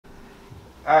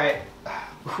Alright.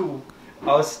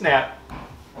 Oh snap.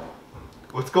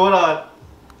 What's going on?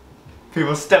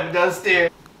 People stepping downstairs.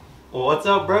 Well, what's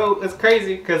up, bro? It's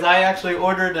crazy because I actually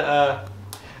ordered a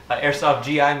Airsoft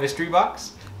GI Mystery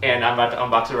Box. And I'm about to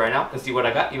unbox it right now and see what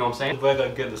I got, you know what I'm saying? I'm gonna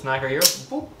get the snack right here,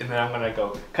 boop, and then I'm gonna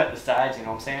go cut the sides, you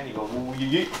know what I'm saying? You go,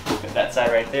 ooh, cut that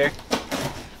side right there.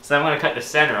 So I'm gonna cut the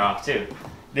center off too.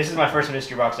 This is my first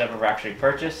mystery box I've ever actually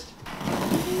purchased.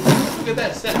 Look at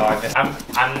that set. Oh,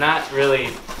 I'm not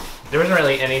really, there wasn't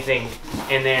really anything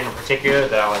in there in particular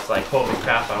that I was like, holy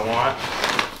crap, I want.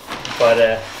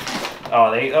 But,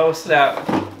 oh snap.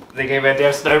 They gave me a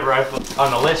damn sniper rifle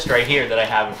on the list right here that I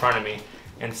have in front of me.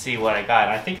 And see what I got.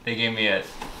 I think they gave me a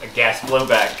gas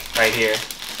blowback right here.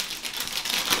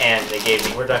 And they gave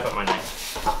me, where did I put my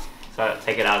knife? So I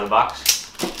take it out of the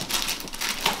box.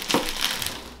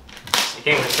 It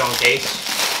came with its own case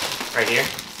right here.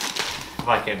 If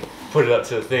I can put it up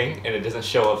to the thing and it doesn't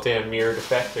show up damn mirrored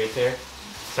effect right there.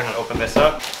 So I'm gonna open this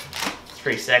up. It's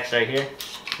pretty sex right here.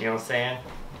 You know what I'm saying?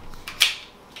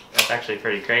 That's actually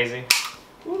pretty crazy.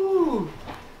 Woo!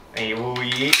 And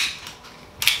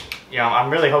you know, I'm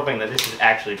really hoping that this is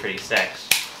actually pretty sex,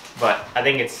 but I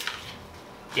think it's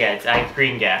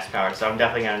green gas powered, so I'm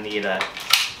definitely gonna need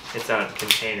its own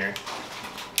container.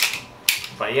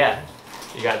 But yeah,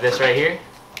 you got this right here.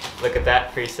 Look at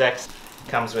that, pretty sex.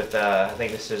 Comes with I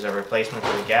think this is a replacement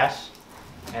for the gas,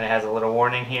 and it has a little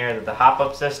warning here that the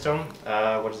hop-up system.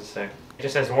 What does it say? It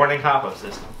just says warning hop-up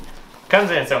system. Comes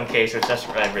in its own case, which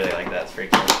I really like that. It's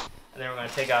pretty cool. And then we're gonna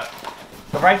take out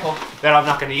the rifle that I'm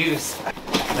not gonna use.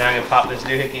 Then I'm gonna pop this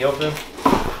doohickey open.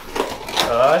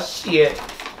 Oh shit.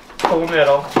 Full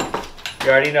metal. You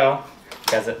already know.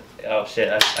 Because it, oh shit,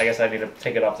 I guess I need to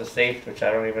take it off the safe, which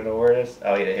I don't even know where it is.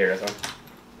 Oh yeah, here it is.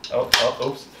 Oh,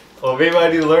 oops. Well, maybe I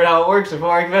need to learn how it works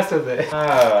before I can mess with it.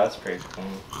 Oh, that's pretty cool.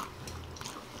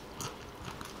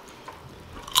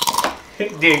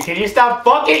 Dude, can you stop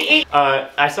fucking eating? So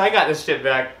I got this shit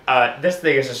back. This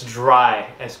thing is just dry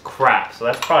as crap, so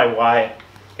that's probably why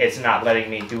it's not letting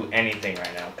me do anything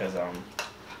right now, because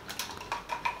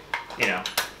you know,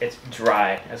 it's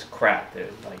dry as crap,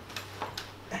 dude. Like,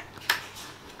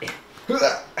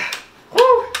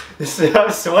 woo!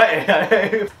 I'm sweating.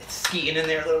 It's skeeting in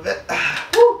there a little bit.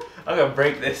 Woo! I'm gonna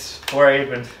break this before I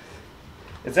even.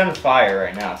 It's on fire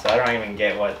right now, so I don't even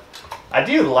get what. I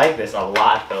do like this a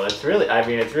lot, though. It's really, I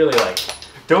mean, it's really like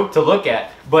dope to look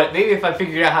at. But maybe if I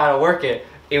figured out how to work it,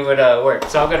 it would work.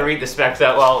 So I'm gonna read the specs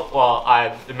out while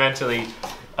I mentally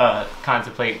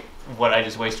contemplate what I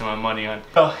just wasted my money on.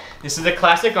 Oh, this is a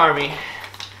classic Army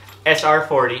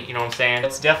SR40. You know what I'm saying?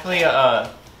 It's definitely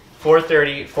a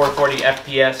 430, 440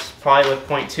 FPS, probably with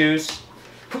 .2s.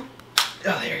 Oh,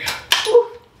 there you go. Woo.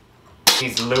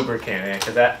 Needs lubricant, man,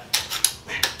 because that.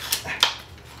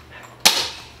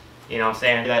 You know what I'm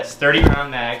saying? That's 30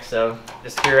 round mag, so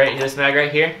this mag right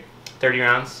here, 30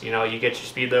 rounds. You know, you get your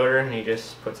speed loader and you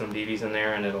just put some BBs in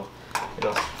there and it'll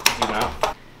zoom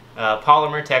out.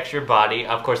 Polymer texture body.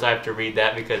 Of course I have to read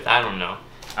that because I don't know.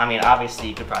 I mean, obviously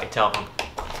you could probably tell from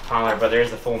polymer, but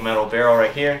there's the full metal barrel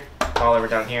right here, polymer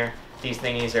down here. These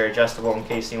thingies are adjustable in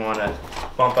case you want to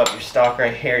bump up your stock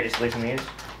right here, just loosen these.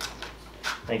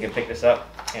 Then you can pick this up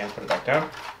and put it back down.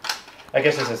 I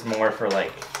guess this is more for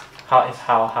like,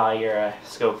 how high your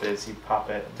scope is, you pop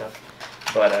it and stuff.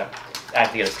 But I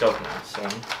have to get a scope now,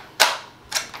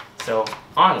 so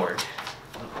onward.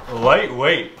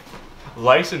 Lightweight,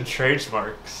 license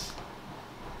trademarks,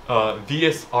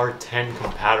 VSR10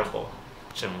 compatible.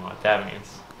 I don't know what that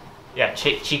means. Yeah,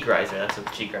 cheek riser, that's what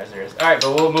the cheek riser is. Alright,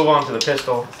 but we'll move on to the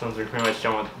pistol, since we're pretty much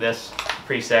done with this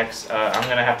pre-sex. I'm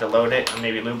gonna have to load it and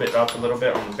maybe lube it up a little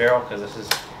bit on the barrel, because this is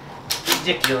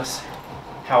ridiculous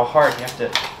how hard you have to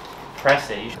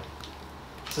press it.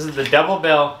 This is the double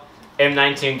barrel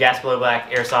M19 gas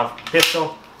blowback airsoft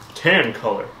pistol, tan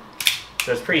color.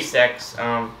 So it's pretty sex.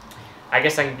 I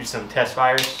guess I can do some test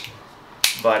fires,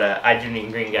 but I do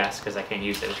need green gas because I can't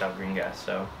use it without green gas.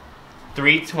 So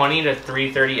 320 to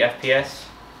 330 FPS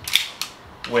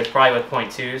probably with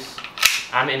 .2s.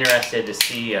 I'm interested to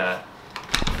see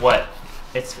what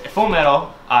it's full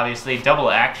metal, obviously double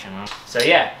action. So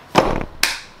yeah.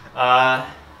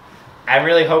 I'm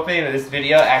really hoping that this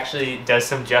video actually does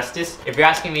some justice. If you're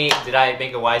asking me, did I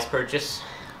make a wise purchase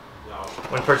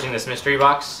when purchasing this mystery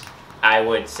box, I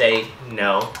would say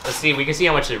no. Let's see, we can see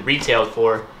how much it retailed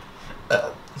for.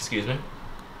 Excuse me.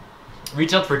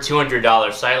 Retailed for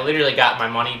 $200, so I literally got my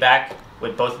money back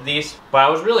with both of these. But I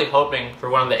was really hoping for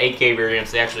one of the 8K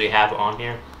variants they actually have on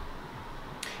here.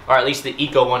 Or at least the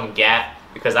Eco 1 GAT,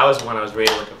 because that was one I was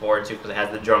really looking forward to because it has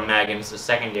the drum mag and it's a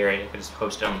secondary. I could just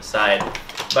post it on the side.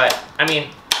 But, I mean,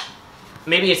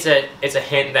 maybe it's a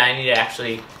hint that I need to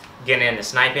actually get into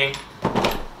sniping,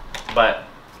 but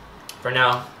for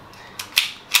now,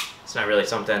 it's not really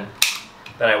something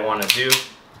that I want to do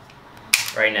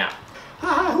right now.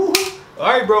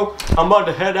 Alright bro, I'm about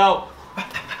to head out